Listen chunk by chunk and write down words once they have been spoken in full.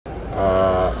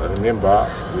remember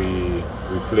we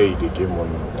played the game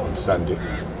on Sunday.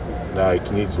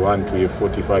 It needs one to have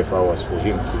 45 hours for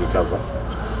him to recover.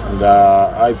 And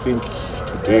I think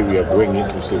today we are going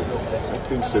into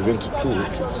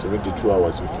 72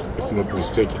 hours, if not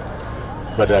mistaken.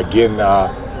 But again,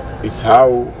 it's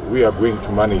how we are going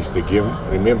to manage the game.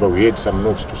 Remember, we had some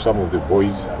knocks to some of the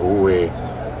boys who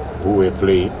were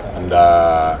playing, and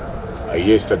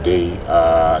yesterday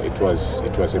it was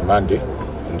a Monday,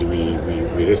 and we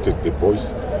rested the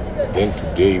boys. Then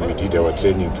today we did our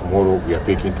training. Tomorrow we are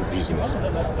back into business.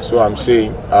 So I'm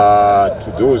saying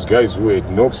to those guys who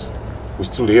had knocks, we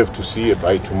still have to see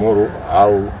by tomorrow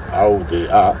how they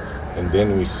are, and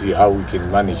then we see how we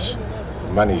can manage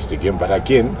the game. But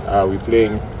again, we're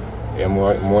playing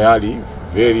Moyale,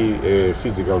 very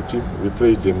physical team. We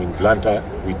played them in Blantyre.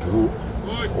 We drew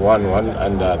 1-1,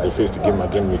 and the first game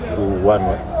again we drew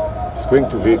 1-1. It's going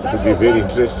to be very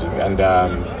interesting, and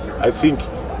I think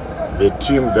the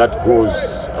team that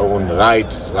goes on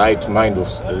right mind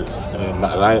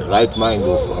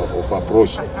of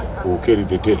approach will carry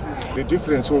the day. The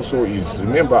difference also is,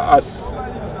 remember us,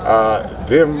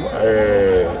 them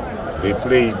they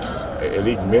played a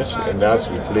league match, and us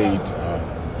we played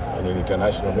an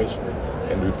international match,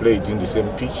 and we played in the same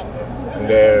pitch,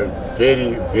 and a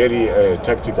very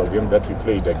tactical game that we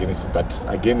played against. But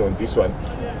again, on this one,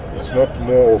 it's not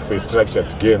more of a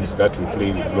structured games that we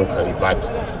play locally, but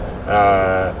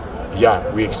yeah,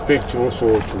 we expect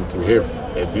also to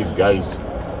have these guys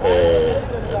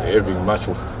having much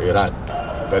of a run.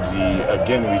 But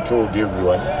again, we told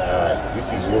everyone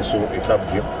this is also a cup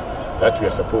game that we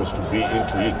are supposed to be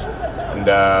into it, and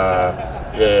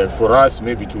for us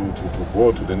maybe to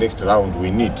go to the next round, we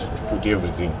need to put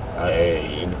everything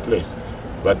in place.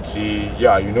 But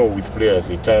yeah, you know, with players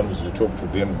at times you talk to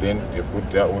them, then they've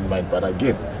got their own mind. But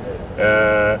again,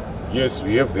 yes,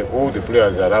 we have all the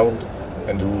players around,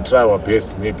 and we will try our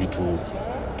best maybe to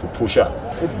push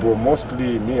up. Football,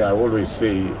 mostly, me, I always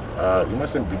say, you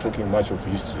mustn't be talking much of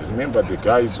history. Remember, the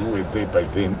guys who were there by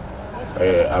then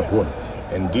are gone,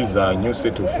 and these are a new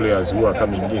set of players who are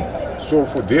coming in. So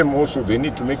for them also, they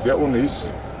need to make their own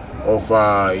history of,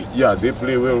 yeah, they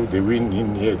play well, they win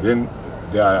in here, then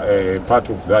they are part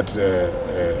of that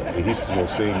history of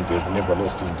saying they've never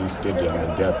lost in this stadium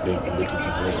and they are playing competitive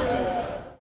matches.